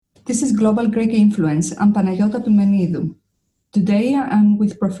This is Global Greek Influence. I'm Panayota Pimenidou. Today I'm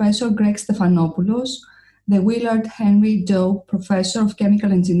with Professor Greg Stephanopoulos, the Willard Henry Doe Professor of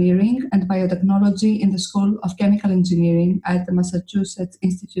Chemical Engineering and Biotechnology in the School of Chemical Engineering at the Massachusetts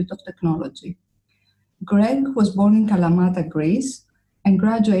Institute of Technology. Greg was born in Kalamata, Greece, and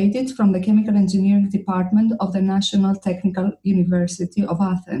graduated from the Chemical Engineering Department of the National Technical University of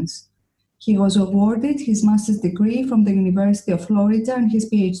Athens. He was awarded his master's degree from the University of Florida and his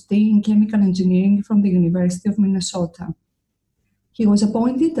PhD in chemical engineering from the University of Minnesota. He was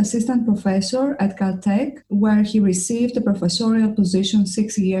appointed assistant professor at Caltech, where he received a professorial position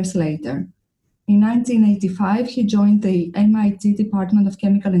 6 years later. In 1985, he joined the MIT Department of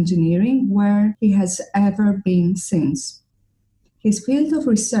Chemical Engineering, where he has ever been since. His field of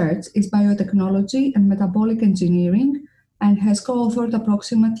research is biotechnology and metabolic engineering, and has co-authored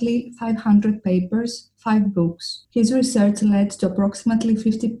approximately 500 papers, 5 books. His research led to approximately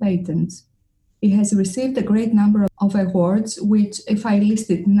 50 patents. He has received a great number of awards, which, if I list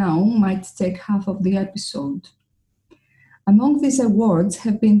it now, might take half of the episode. Among these awards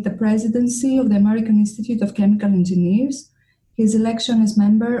have been the presidency of the American Institute of Chemical Engineers, his election as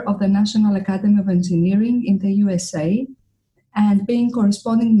member of the National Academy of Engineering in the USA, and being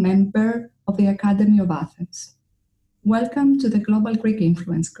corresponding member of the Academy of Athens. Welcome to the Global Greek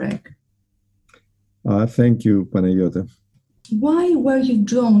Influence, Greg. Thank you, Panayota. Why were you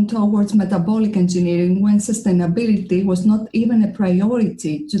drawn towards metabolic engineering when sustainability was not even a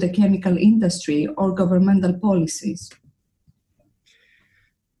priority to the chemical industry or governmental policies?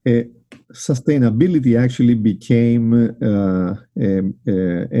 Sustainability actually became an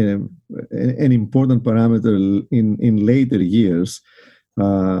important parameter in later years.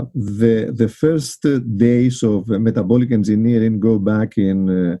 The first days of metabolic engineering go back in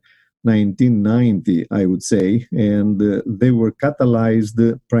 1990, I would say, and they were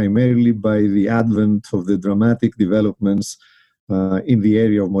catalyzed primarily by the advent of the dramatic developments in the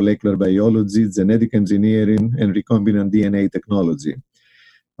area of molecular biology, genetic engineering, and recombinant DNA technology.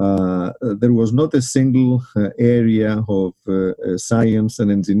 There was not a single area of science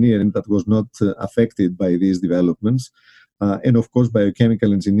and engineering that was not affected by these developments. And of course,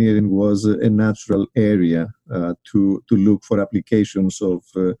 biochemical engineering was a natural area to look for applications of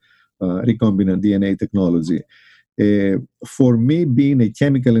recombinant DNA technology. For me, being a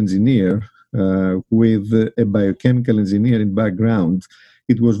chemical engineer with a biochemical engineering background,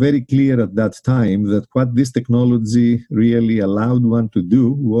 it was very clear at that time that what this technology really allowed one to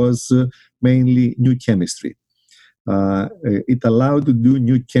do was mainly new chemistry. It allowed to do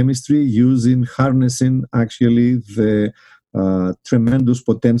new chemistry harnessing actually the tremendous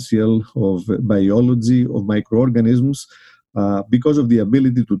potential of biology, of microorganisms, because of the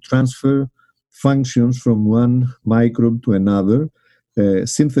ability to transfer functions from one microbe to another,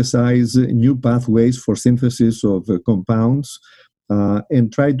 synthesize new pathways for synthesis of compounds,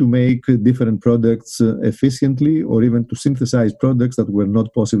 and try to make different products efficiently, or even to synthesize products that were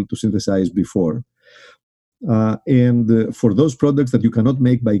not possible to synthesize before. And for those products that you cannot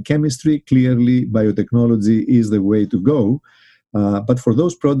make by chemistry, clearly biotechnology is the way to go. But for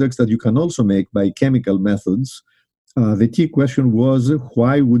those products that you can also make by chemical methods, the key question was,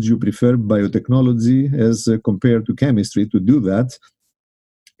 why would you prefer biotechnology as compared to chemistry to do that?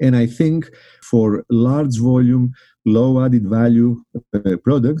 And I think for large volume, low added value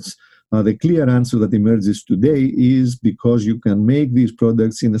products, the clear answer that emerges today is because you can make these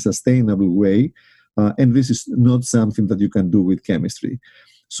products in a sustainable way. And this is not something that you can do with chemistry.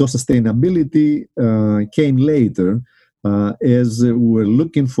 So sustainability came later as we're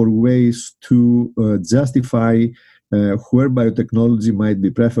looking for ways to justify where biotechnology might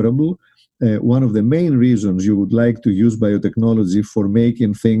be preferable. One of the main reasons you would like to use biotechnology for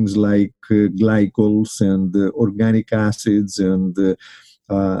making things like glycols and organic acids and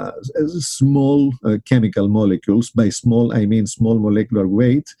small chemical molecules, by small I mean small molecular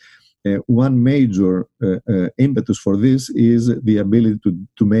weight. One major impetus for this is the ability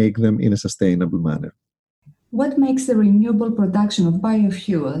to make them in a sustainable manner. What makes the renewable production of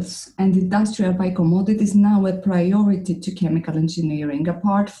biofuels and industrial biocommodities now a priority to chemical engineering,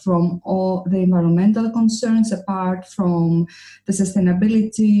 apart from all the environmental concerns, apart from the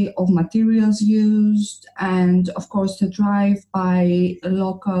sustainability of materials used, and of course the drive by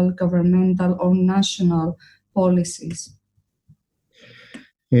local, governmental or national policies?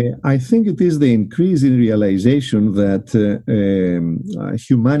 I think it is the increasing realization that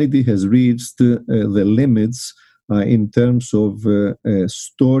humanity has reached the limits in terms of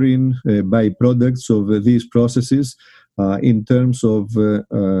storing byproducts of these processes in terms of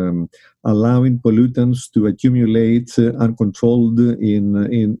allowing pollutants to accumulate uncontrolled in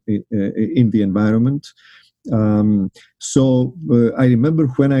the environment. So I remember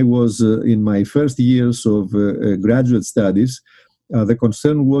when I was in my first years of graduate studies, the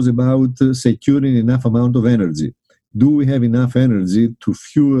concern was about securing enough amount of energy. Do we have enough energy to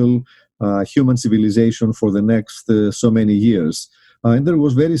fuel human civilization for the next so many years? And there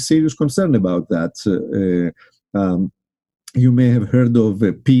was very serious concern about that. You may have heard of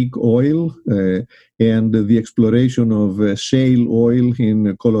peak oil and the exploration of shale oil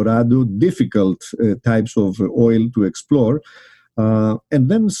in Colorado, difficult types of oil to explore. And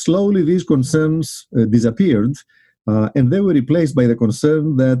then slowly these concerns disappeared, and they were replaced by the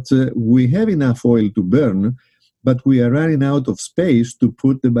concern that we have enough oil to burn, but we are running out of space to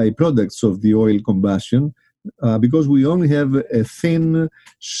put the byproducts of the oil combustion, because we only have a thin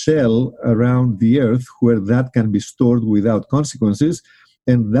shell around the earth where that can be stored without consequences,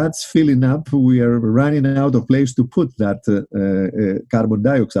 and that's filling up. We are running out of place to put that carbon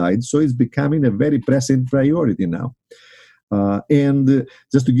dioxide, so it's becoming a very pressing priority now. And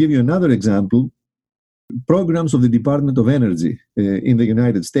just to give you another example, programs of the Department of Energy in the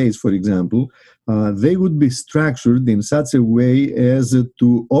United States, for example, they would be structured in such a way as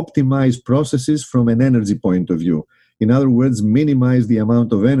to optimize processes from an energy point of view. In other words, minimize the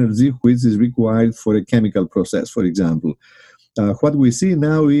amount of energy which is required for a chemical process, for example. What we see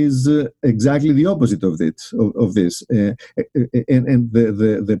now is exactly the opposite of this. And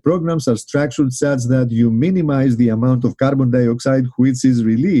the programs are structured such that you minimize the amount of carbon dioxide which is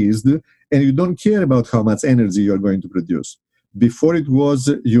released, and you don't care about how much energy you're going to produce. Before it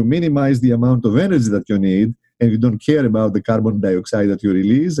was you minimize the amount of energy that you need, and you don't care about the carbon dioxide that you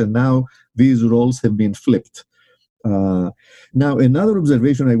release, and now these roles have been flipped. Now, another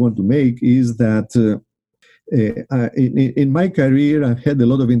observation I want to make is that in my career, I've had a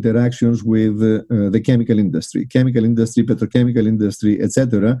lot of interactions with the chemical industry, petrochemical industry,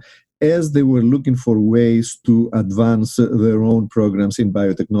 etc., as they were looking for ways to advance their own programs in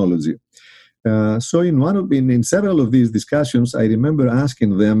biotechnology. So in several of these discussions, I remember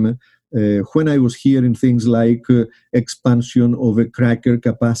asking them when I was hearing things like expansion of a cracker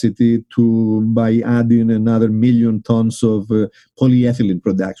capacity by adding another 1 million tons of polyethylene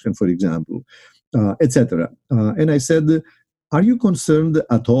production, for example, etc. And I said, are you concerned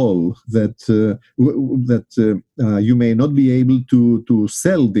at all that you may not be able to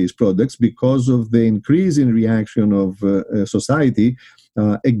sell these products because of the increase in reaction of society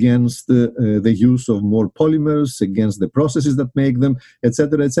against the use of more polymers, against the processes that make them,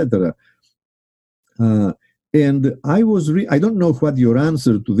 etc., etc.? And I don't know what your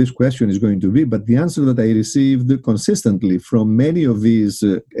answer to this question is going to be, but the answer that I received consistently from many of these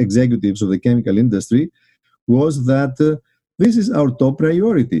executives of the chemical industry was that this is our top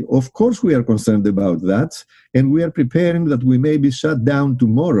priority. Of course, we are concerned about that, and we are preparing that we may be shut down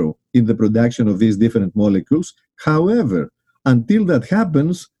tomorrow in the production of these different molecules. However, until that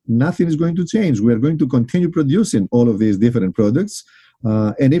happens, nothing is going to change. We are going to continue producing all of these different products.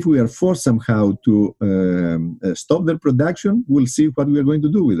 And if we are forced somehow to stop their production, we'll see what we are going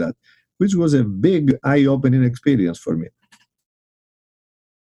to do with that, which was a big eye-opening experience for me.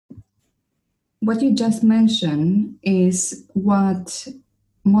 What you just mentioned is what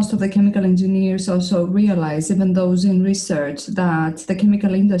most of the chemical engineers also realize, even those in research, that the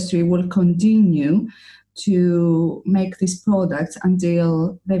chemical industry will continue to make these products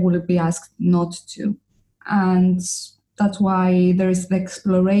until they will be asked not to. And that's why there is the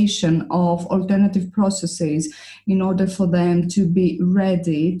exploration of alternative processes in order for them to be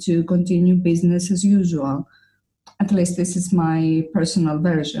ready to continue business as usual. At least this is my personal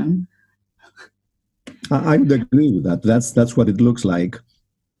version. I would agree with that. That's what it looks like.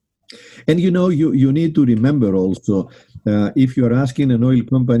 And you need to remember also, if you're asking an oil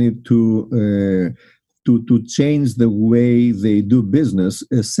company to change the way they do business,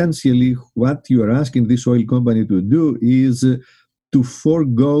 essentially what you are asking this oil company to do is to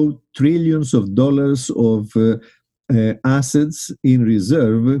forego trillions of dollars of assets in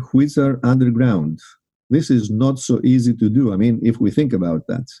reserve which are underground. This is not so easy to do, if we think about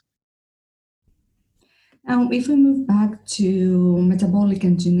that. Now, if we move back to metabolic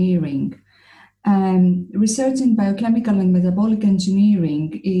engineering, research in biochemical and metabolic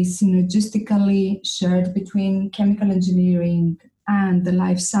engineering is synergistically shared between chemical engineering and the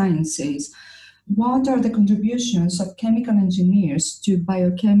life sciences. What are the contributions of chemical engineers to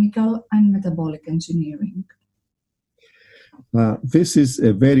biochemical and metabolic engineering? This is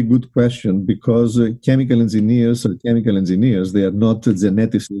a very good question, because chemical engineers are chemical engineers. They are not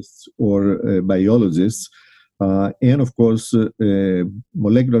geneticists or biologists. And of course,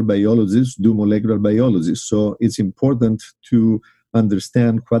 molecular biologists do molecular biology. So it's important to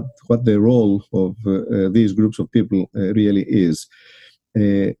understand what the role of these groups of people really is.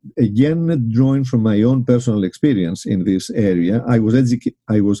 Again, drawing from my own personal experience in this area, I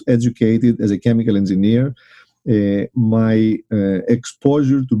was educated as a chemical engineer. My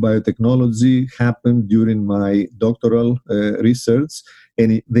exposure to biotechnology happened during my doctoral research,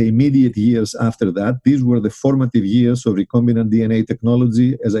 and the immediate years after that. These were the formative years of recombinant DNA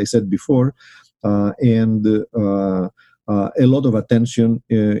technology, as I said before, and a lot of attention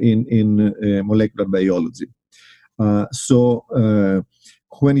in molecular biology. So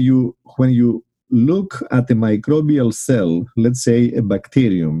when you look at a microbial cell, let's say a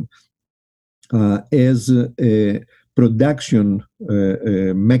bacterium, as a production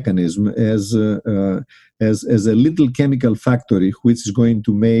mechanism, as a little chemical factory which is going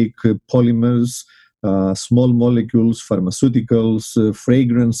to make polymers, small molecules, pharmaceuticals,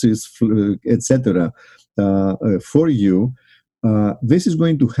 fragrances, etc. For you. This is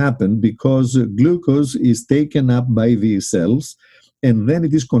going to happen because glucose is taken up by these cells, and then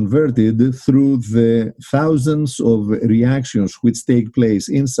it is converted through the thousands of reactions which take place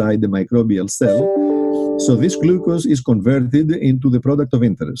inside the microbial cell. So this glucose is converted into the product of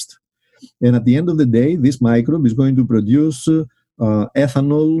interest. And at the end of the day, this microbe is going to produce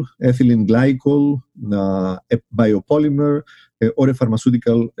ethanol, ethylene glycol, a biopolymer, or a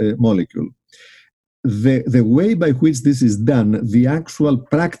pharmaceutical molecule. The way by which this is done, the actual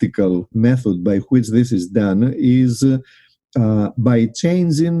practical method by which this is done is by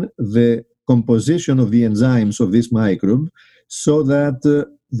changing the composition of the enzymes of this microbe so that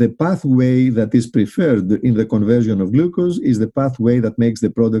the pathway that is preferred in the conversion of glucose is the pathway that makes the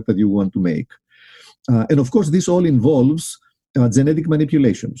product that you want to make. And of course, this all involves genetic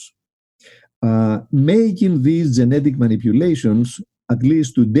manipulations. Making these genetic manipulations, at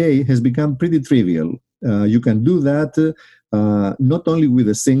least today, has become pretty trivial. You can do that not only with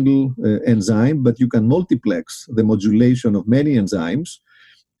a single enzyme, but you can multiplex the modulation of many enzymes.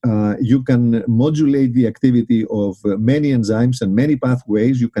 You can modulate the activity of many enzymes and many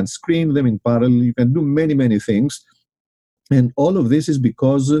pathways. You can screen them in parallel. You can do many, many things. And all of this is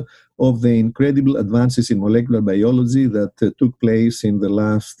because of the incredible advances in molecular biology that took place in the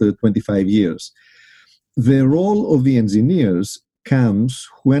last 25 years. The role of the engineers comes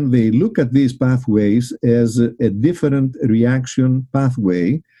when they look at these pathways as a different reaction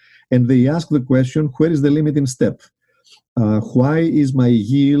pathway, and they ask the question, where is the limiting step? Why is my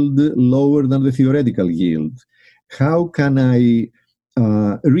yield lower than the theoretical yield? How can I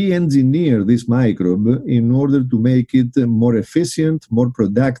re-engineer this microbe in order to make it more efficient, more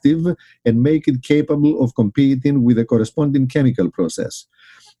productive, and make it capable of competing with a corresponding chemical process?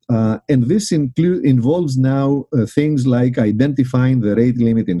 And this involves now things like identifying the rate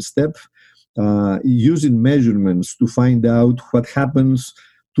limiting step, using measurements to find out what happens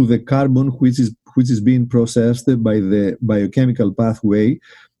to the carbon which is being processed by the biochemical pathway.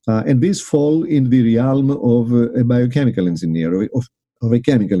 And these fall in the realm of a biochemical engineer, of a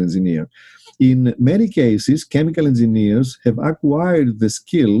chemical engineer. In many cases, chemical engineers have acquired the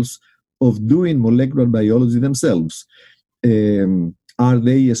skills of doing molecular biology themselves. Are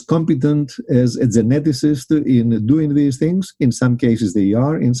they as competent as a geneticist in doing these things? In some cases they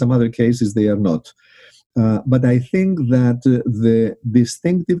are, in some other cases they are not. But I think that the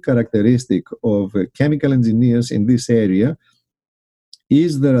distinctive characteristic of chemical engineers in this area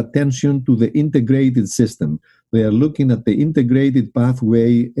is their attention to the integrated system. They are looking at the integrated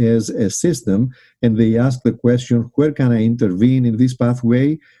pathway as a system, and they ask the question, where can I intervene in this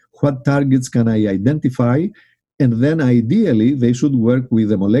pathway? What targets can I identify? And then ideally, they should work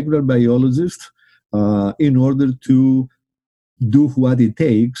with a molecular biologist in order to do what it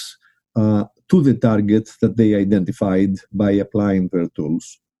takes to the target that they identified by applying their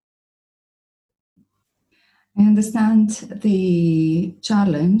tools. I understand the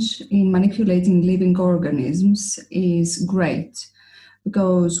challenge in manipulating living organisms is great,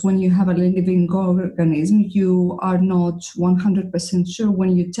 because when you have a living organism, you are not 100% sure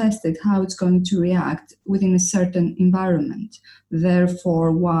when you test it how it's going to react within a certain environment.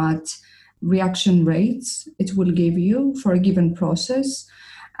 Therefore, what reaction rates it will give you for a given process,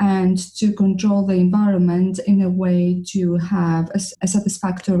 and to control the environment in a way to have a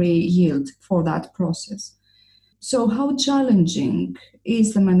satisfactory yield for that process. So how challenging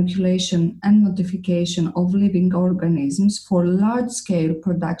is the manipulation and modification of living organisms for large-scale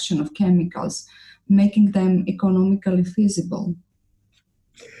production of chemicals, making them economically feasible?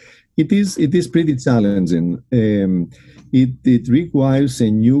 It is pretty challenging. It requires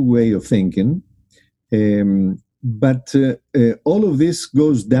a new way of thinking. But all of this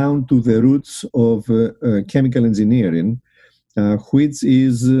goes down to the roots of chemical engineering, which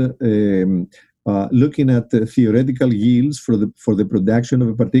is looking at theoretical yields for the production of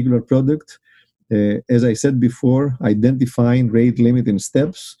a particular product. As I said before, identifying rate limiting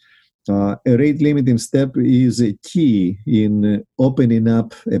steps. A rate limiting step is a key in opening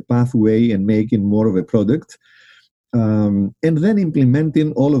up a pathway and making more of a product, and then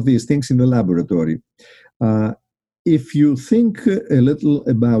implementing all of these things in the laboratory. If you think a little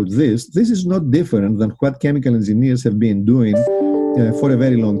about this is not different than what chemical engineers have been doing for a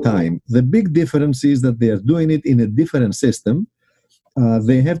very long time. The big difference is that they are doing it in a different system.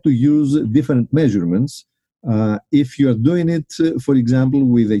 They have to use different measurements. If you are doing it, for example,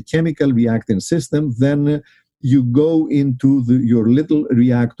 with a chemical reacting system, then you go into your little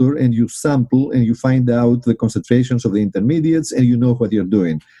reactor and you sample and you find out the concentrations of the intermediates and you know what you're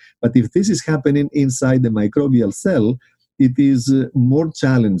doing. But if this is happening inside the microbial cell, it is more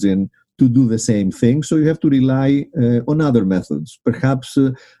challenging to do the same thing. So you have to rely on other methods. Perhaps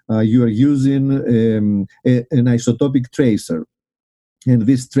you are using an isotopic tracer. And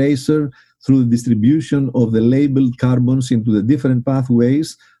this tracer, through the distribution of the labeled carbons into the different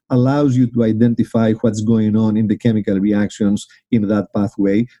pathways, allows you to identify what's going on in the chemical reactions in that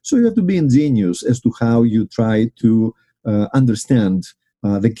pathway. So you have to be ingenious as to how you try to understand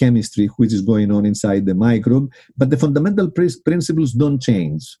the chemistry which is going on inside the microbe. But the fundamental principles don't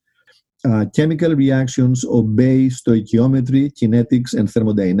change. Chemical reactions obey stoichiometry, kinetics, and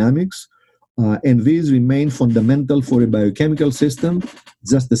thermodynamics. And these remain fundamental for a biochemical system,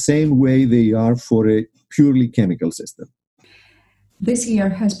 just the same way they are for a purely chemical system. This year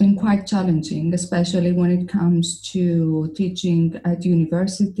has been quite challenging, especially when it comes to teaching at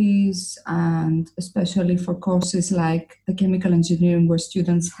universities and especially for courses like the chemical engineering where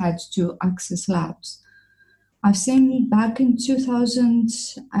students had to access labs. I've seen back in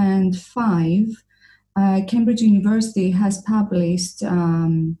 2005, Cambridge University has published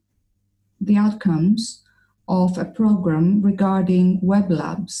the outcomes of a program regarding web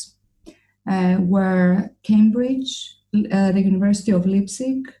labs, where Cambridge, the University of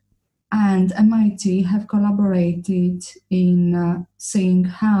Leipzig, and MIT have collaborated in seeing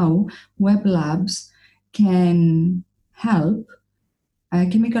how web labs can help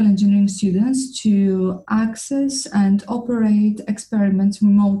chemical engineering students to access and operate experiments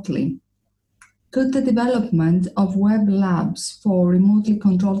remotely. Could the development of web labs for remotely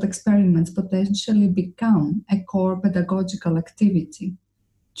controlled experiments potentially become a core pedagogical activity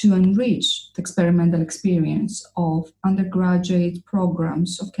to enrich the experimental experience of undergraduate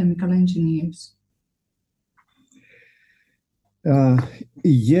programs of chemical engineers?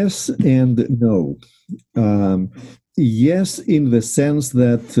 Yes and no. Yes, in the sense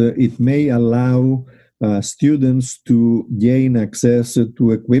that it may allow students to gain access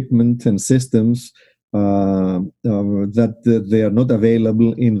to equipment and systems that they are not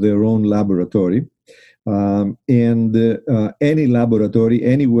available in their own laboratory. Any laboratory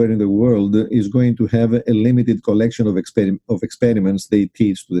anywhere in the world is going to have a limited collection of experiments they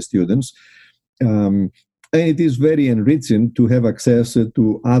teach to the students. And it is very enriching to have access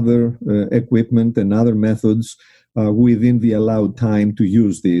to other equipment and other methods within the allowed time to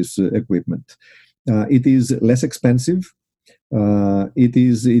use this equipment. It is less expensive.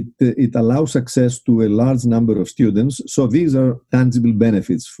 It allows access to a large number of students. So these are tangible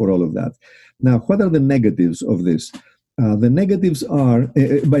benefits for all of that. Now, what are the negatives of this? The negatives are,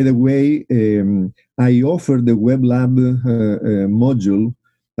 by the way, I offered the Web Lab module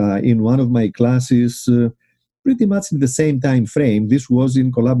in one of my classes pretty much in the same time frame. This was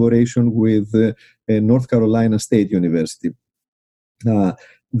in collaboration with North Carolina State University.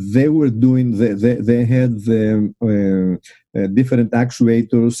 They were doing, they had different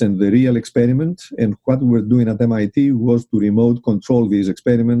actuators and the real experiment. And what we were doing at MIT was to remote control these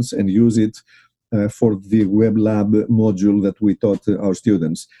experiments and use it for the Web Lab module that we taught our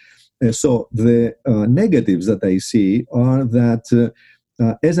students. So the negatives that I see are that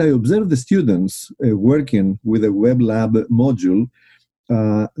as I observe the students working with a Web Lab module,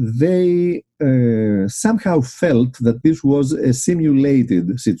 they somehow felt that this was a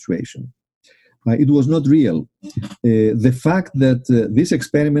simulated situation. It was not real. The fact that this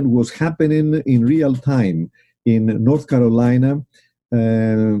experiment was happening in real time in North Carolina,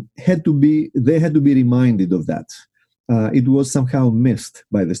 they had to be reminded of that. It was somehow missed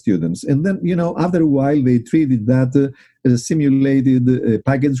by the students. And then, after a while, they treated that as a simulated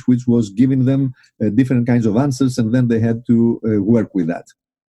package, which was giving them different kinds of answers, and then they had to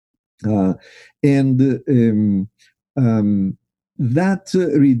that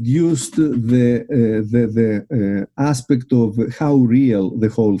reduced the aspect of how real the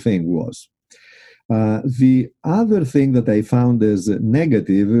whole thing was. The other thing that I found as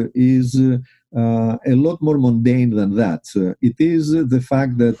negative is a lot more mundane than that. It is the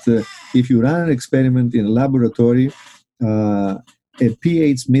fact that if you run an experiment in a laboratory, a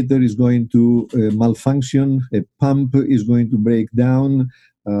pH meter is going to malfunction, a pump is going to break down,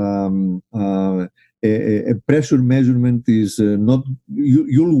 a pressure measurement is not,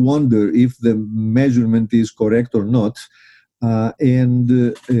 you'll wonder if the measurement is correct or not.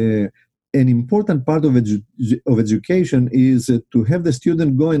 An important part of education is to have the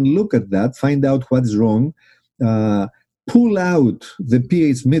student go and look at that, find out what is wrong, pull out the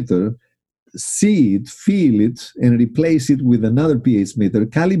pH meter, see it, feel it, and replace it with another pH meter,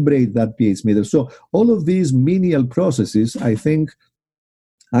 calibrate that pH meter. So all of these menial processes, I think,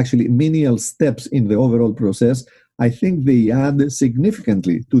 actually menial steps in the overall process, I think they add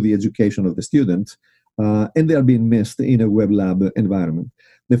significantly to the education of the student, and they are being missed in a web lab environment.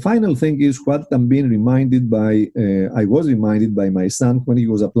 The final thing is what I'm being reminded by, I was reminded by my son when he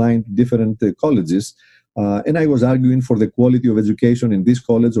was applying to different colleges, and I was arguing for the quality of education in this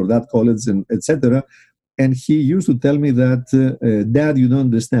college or that college, and etc. And he used to tell me that, Dad, you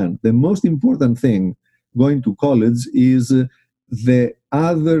don't understand. The most important thing going to college is the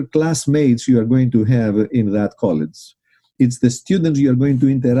other classmates you are going to have in that college. It's the students you are going to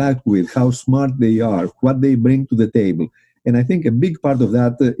interact with, how smart they are, what they bring to the table. And I think a big part of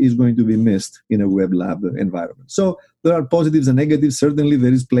that is going to be missed in a web lab environment. So there are positives and negatives. Certainly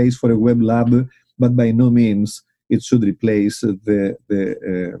there is place for a web lab, but by no means it should replace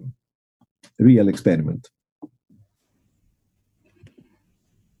the real experiment.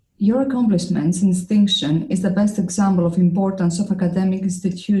 Your accomplishments and distinction is the best example of importance of academic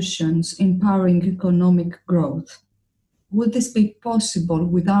institutions empowering economic growth. Would this be possible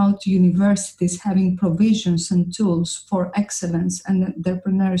without universities having provisions and tools for excellence and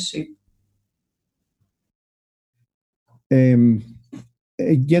entrepreneurship?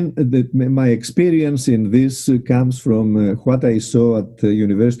 Again, my experience in this comes from what I saw at the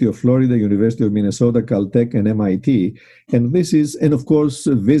University of Florida, University of Minnesota, Caltech, and MIT. And this is, and of course,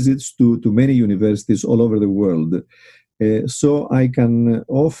 visits to many universities all over the world. So I can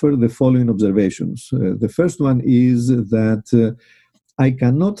offer the following observations. The first one is that I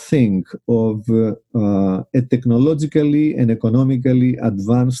cannot think of a technologically and economically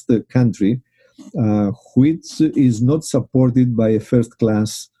advanced country which is not supported by a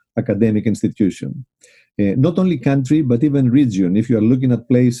first-class academic institution. Not only country, but even region. If you are looking at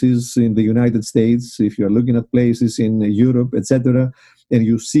places in the United States, if you are looking at places in Europe, etc., and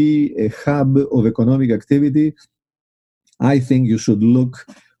you see a hub of economic activity, I think you should look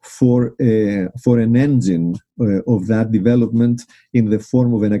for an engine of that development in the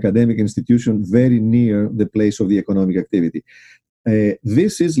form of an academic institution very near the place of the economic activity.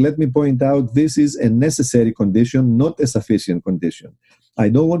 This is, let me point out, this is a necessary condition, not a sufficient condition. I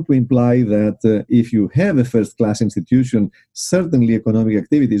don't want to imply that if you have a first-class institution, certainly economic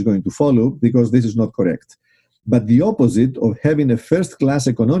activity is going to follow, because this is not correct. But the opposite of having a first-class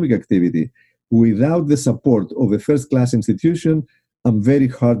economic activity without the support of a first-class institution, I'm very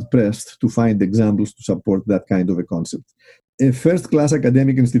hard-pressed to find examples to support that kind of a concept. A first-class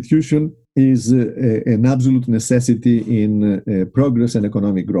academic institution is an absolute necessity in progress and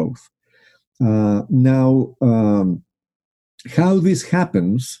economic growth. Now, how this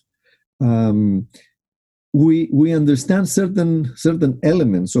happens, we understand certain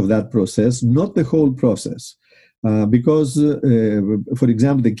elements of that process, not the whole process. Because, for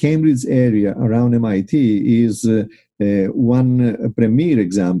example, the Cambridge area around MIT is one premier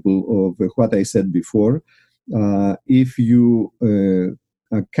example of what I said before. If you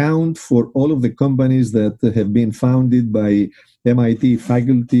account for all of the companies that have been founded by MIT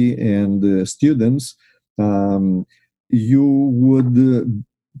faculty and students, you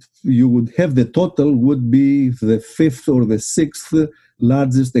would have the total would be the fifth or the sixth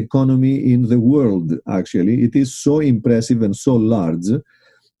largest economy in the world, actually. It is so impressive and so large.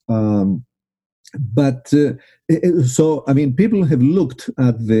 So, I mean, people have looked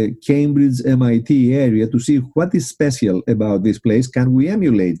at the Cambridge MIT area to see what is special about this place. Can we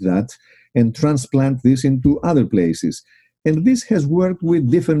emulate that and transplant this into other places? And this has worked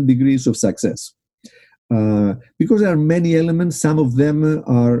with different degrees of success. Because there are many elements, some of them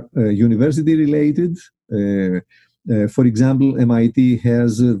are university related. For example, MIT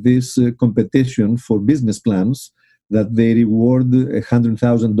has this competition for business plans that they reward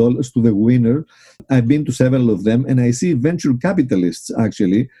 $100,000 to the winner. I've been to several of them, and I see venture capitalists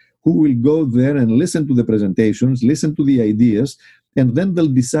actually who will go there and listen to the presentations, listen to the ideas, and then they'll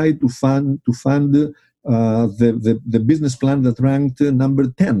decide to fund the business plan that ranked number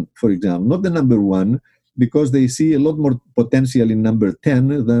 10, for example, not the number 1, because they see a lot more potential in number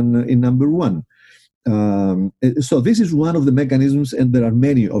 10 than in number 1. So this is one of the mechanisms, and there are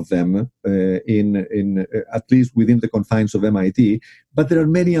many of them in at least within the confines of MIT, but there are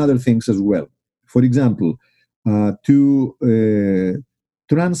many other things as well. For example, to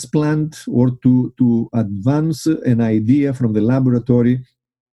transplant or to advance an idea from the laboratory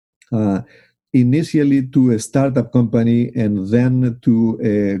initially to a startup company and then to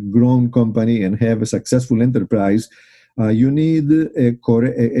a grown company and have a successful enterprise, you need a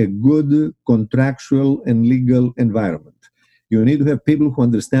good contractual and legal environment. You need to have people who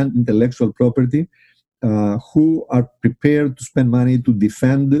understand intellectual property, who are prepared to spend money to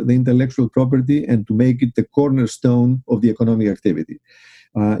defend the intellectual property and to make it the cornerstone of the economic activity.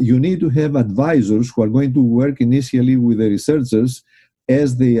 You need to have advisors who are going to work initially with the researchers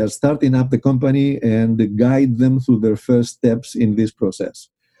as they are starting up the company and guide them through their first steps in this process.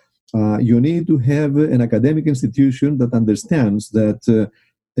 You need to have an academic institution that understands that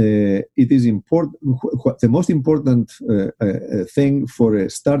it is important. The most important thing for a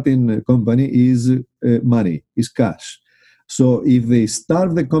starting company is money, is cash. So if they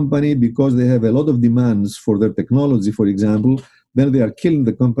start the company because they have a lot of demands for their technology, for example, then they are killing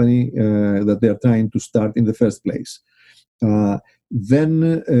the company that they are trying to start in the first place.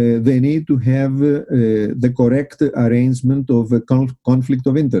 Then they need to have the correct arrangement of a conflict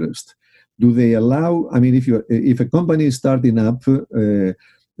of interest. Do they allow, I mean, if a company is starting up,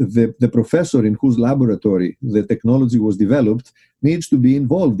 the professor in whose laboratory the technology was developed needs to be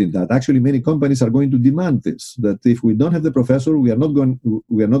involved in that. Actually, many companies are going to demand this, that if we don't have the professor, we are not going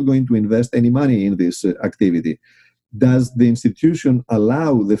to invest any money in this activity. Does the institution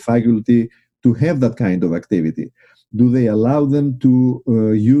allow the faculty to have that kind of activity? Do they allow them to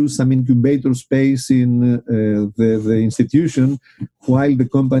use some incubator space in the institution while the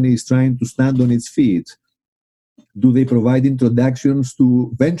company is trying to stand on its feet? Do they provide introductions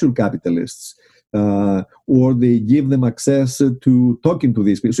to venture capitalists? Or they give them access to talking to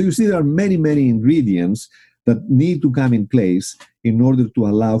these people? So you see, there are many, many ingredients that need to come in place in order to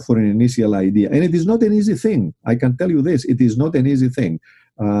allow for an initial idea. And it is not an easy thing. I can tell you this, it is not an easy thing.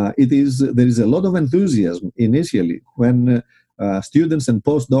 There is a lot of enthusiasm initially when students and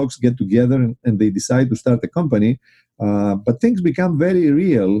postdocs get together and they decide to start a company, but things become very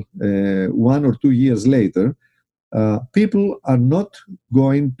real 1 or 2 years later. People are not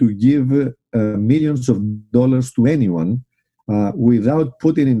going to give millions of dollars to anyone without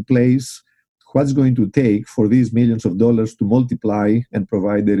putting in place what's going to take for these millions of dollars to multiply and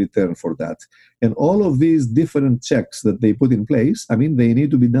provide a return for that. And all of these different checks that they put in place, I mean, they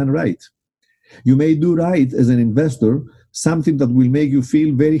need to be done right. You may do right as an investor something that will make you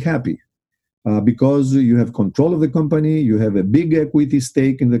feel very happy because you have control of the company, you have a big equity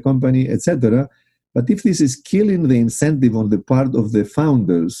stake in the company, etc. But if this is killing the incentive on the part of the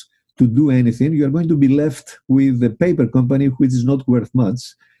founders to do anything, you are going to be left with a paper company which is not worth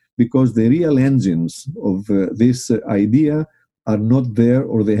much, because the real engines of this idea are not there,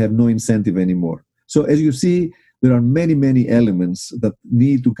 or they have no incentive anymore. So as you see, there are many, many elements that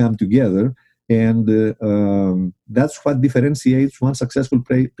need to come together, and that's what differentiates one successful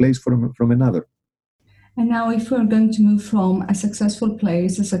place from another. And now if we're going to move from a successful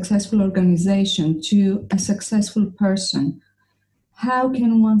place, a successful organization, to a successful person, how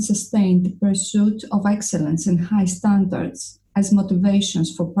can one sustain the pursuit of excellence and high standards as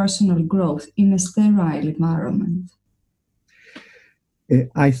motivations for personal growth in a sterile environment?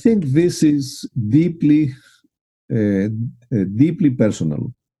 I think this is deeply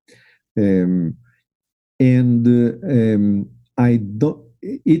personal.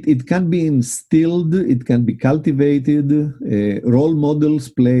 It can be instilled, it can be cultivated. Role models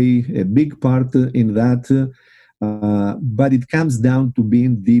play a big part in that, but it comes down to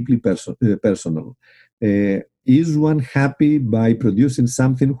being deeply personal. Is one happy by producing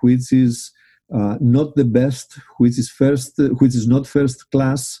something which is not the best, which is not first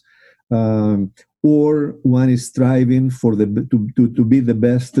class, or one is striving for to be the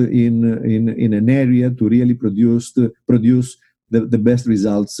best in an area, to really produce the best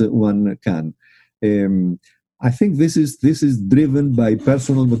results one can. I think this is driven by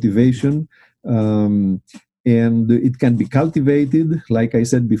personal motivation, and it can be cultivated. Like I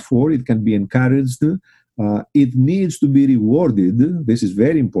said before, it can be encouraged. It needs to be rewarded. This is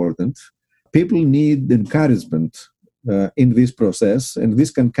very important. People need encouragement in this process, and this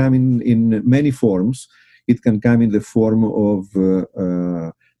can come in many forms. It can come in the form of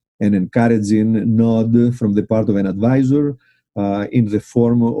an encouraging nod from the part of an advisor, in the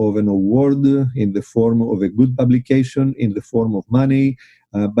form of an award, in the form of a good publication, in the form of money,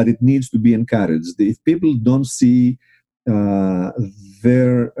 but it needs to be encouraged. If people don't see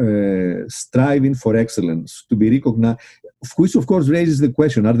their striving for excellence to be recognized, which of course raises the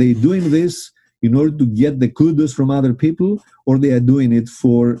question, are they doing this in order to get the kudos from other people, or they are doing it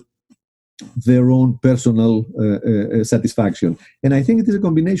for their own personal satisfaction? And I think it is a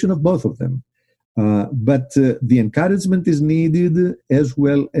combination of both of them. But the encouragement is needed, as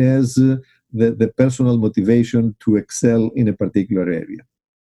well as the personal motivation to excel in a particular area.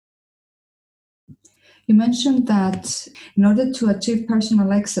 You mentioned that in order to achieve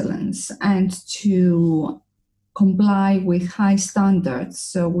personal excellence and to comply with high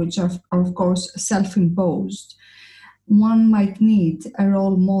standards, which are of course self-imposed, one might need a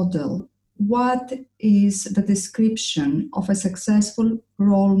role model. What is the description of a successful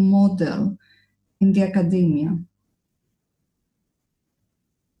role model in the academia?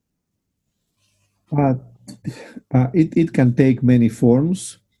 It can take many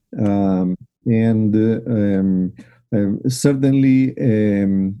forms, and certainly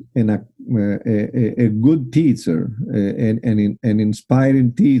a good teacher, an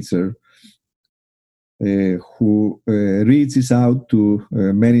inspiring teacher who reaches out to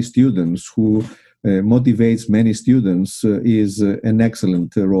many students, who motivates many students, is an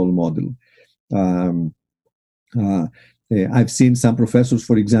excellent role model. I've seen some professors,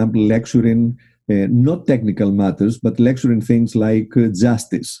 for example, lecturing not technical matters, but lecturing things like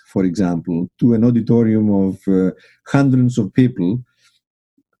justice, for example, to an auditorium of hundreds of people.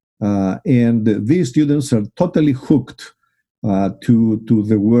 And these students are totally hooked to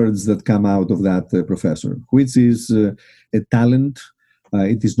the words that come out of that professor, which is a talent.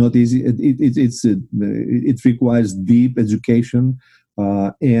 It is not easy. It requires deep education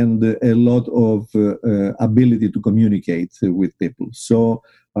and a lot of ability to communicate with people. So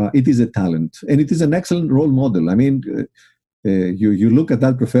it is a talent, and it is an excellent role model. I mean, you look at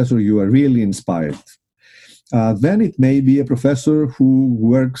that professor, you are really inspired. Then it may be a professor who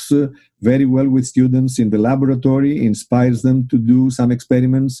works very well with students in the laboratory, inspires them to do some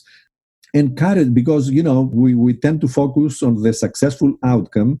experiments, encourage, because, you know, we tend to focus on the successful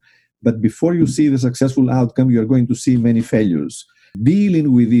outcome, but before you see the successful outcome, you are going to see many failures.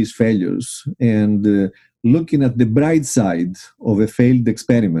 Dealing with these failures and looking at the bright side of a failed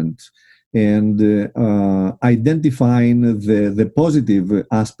experiment and identifying the positive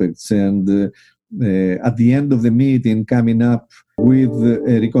aspects, and at the end of the meeting coming up with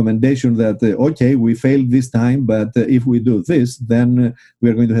a recommendation that, okay, we failed this time, but if we do this, then we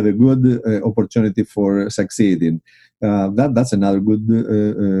are going to have a good opportunity for succeeding. That's another good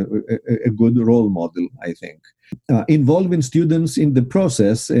a good role model, I think. Involving students in the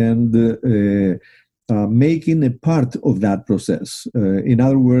process and making a part of that process. In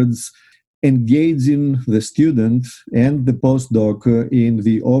other words, engaging the student and the postdoc in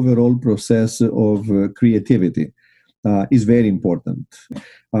the overall process of creativity is very important.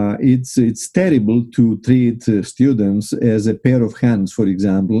 It's terrible to treat students as a pair of hands, for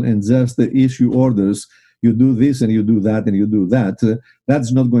example, and just issue orders. You do this and you do that and you do that.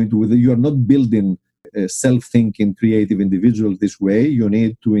 That's not going to, you are not building self-thinking, creative individuals this way. You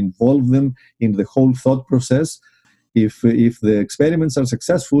need to involve them in the whole thought process. If the experiments are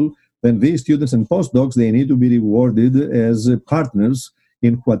successful, then these students and postdocs, they need to be rewarded as partners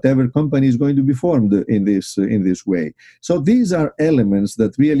in whatever company is going to be formed in this way. So these are elements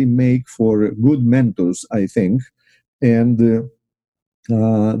that really make for good mentors, I think, and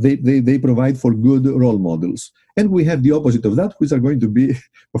they provide for good role models. And we have the opposite of that, which are going to be,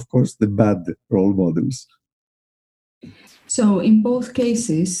 of course, the bad role models. So in both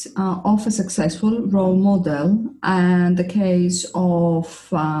cases of a successful role model and the case of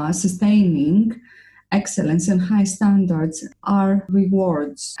sustaining excellence and high standards are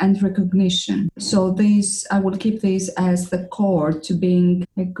rewards and recognition. So I will keep this as the core to being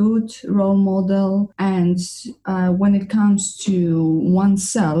a good role model. And when it comes to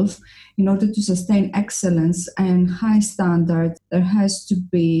oneself, in order to sustain excellence and high standards, there has to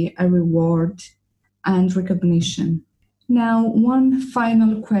be a reward and recognition. Now, one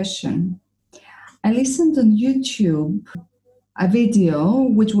final question. I listened on YouTube a video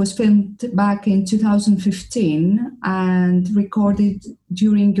which was filmed back in 2015 and recorded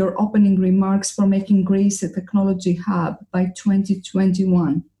during your opening remarks for making Greece a technology hub by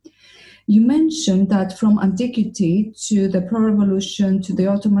 2021. You mentioned that from antiquity to the pro-revolution to the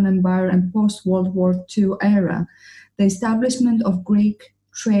Ottoman Empire and post-World War II era, the establishment of Greek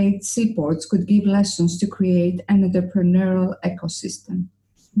trade seaports could give lessons to create an entrepreneurial ecosystem.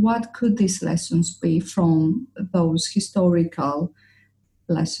 what could these lessons be from those historical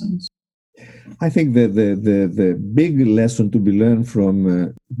lessons? I think that the big lesson to be learned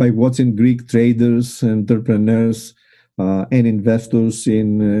from by watching Greek traders, entrepreneurs, and investors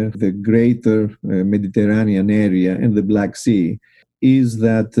in the greater Mediterranean area and the Black Sea is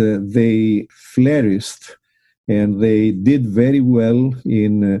that they flourished and they did very well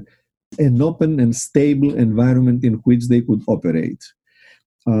in an open and stable environment in which they could operate.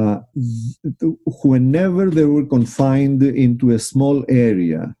 Whenever they were confined into a small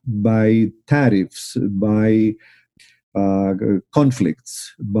area by tariffs, by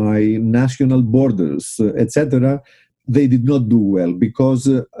conflicts, by national borders, etc., they did not do well because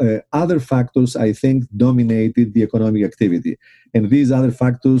other factors, I think, dominated the economic activity. And these other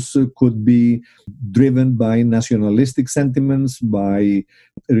factors could be driven by nationalistic sentiments, by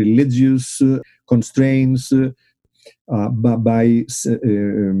religious constraints, by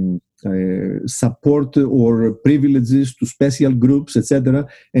support or privileges to special groups, etc.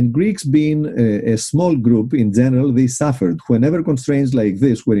 And Greeks, being a small group in general, they suffered. Whenever constraints like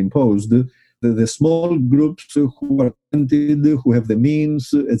this were imposed, the small groups who are talented, who have the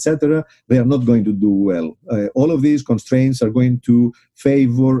means, etc., they are not going to do well. All of these constraints are going to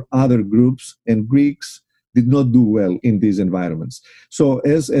favor other groups, and Greeks did not do well in these environments. So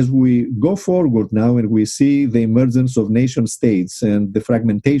as we go forward now and we see the emergence of nation states and the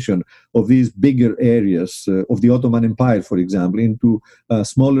fragmentation of these bigger areas of the Ottoman Empire, for example, into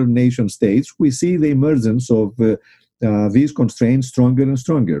smaller nation states, we see the emergence of these constraints stronger and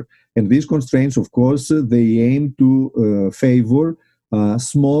stronger. And these constraints, of course, they aim to favor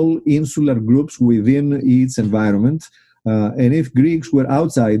small insular groups within each environment. And if Greeks were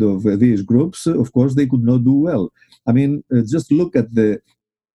outside of these groups, of course, they could not do well. I mean, just look at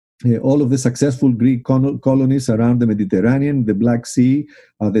all of the successful Greek colonies around the Mediterranean, the Black Sea,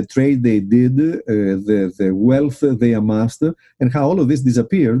 the trade they did, the wealth they amassed, and how all of this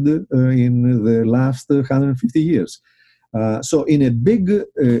disappeared in the last 150 years. So in a big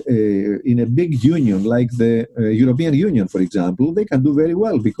union like the European Union, for example, they can do very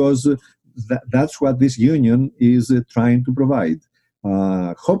well because that's what this union is trying to provide.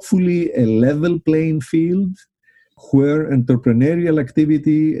 Hopefully a level playing field where entrepreneurial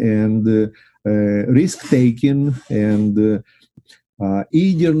activity and risk-taking and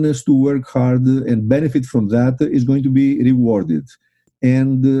eagerness to work hard and benefit from that is going to be rewarded.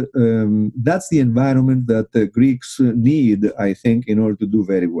 And that's the environment that the Greeks need, I think, in order to do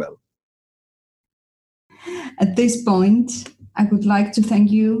very well. At this point, I would like to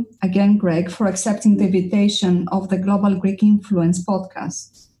thank you again, Greg, for accepting the invitation of the Global Greek Influence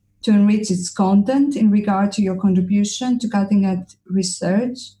podcast to enrich its content in regard to your contribution to cutting-edge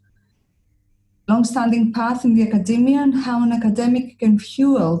research, long-standing path in the academia, and how an academic can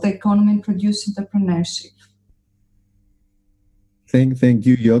fuel the economy and produce entrepreneurship. Thank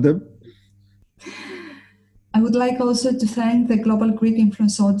you, Yoda. I would like also to thank the Global Greek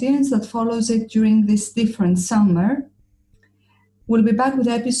Influence audience that follows it during this different summer. We'll be back with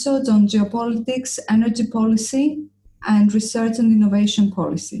episodes on geopolitics, energy policy, and research and innovation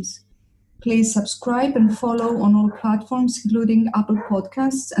policies. Please subscribe and follow on all platforms, including Apple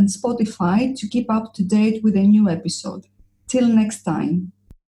Podcasts and Spotify, to keep up to date with a new episode. Till next time.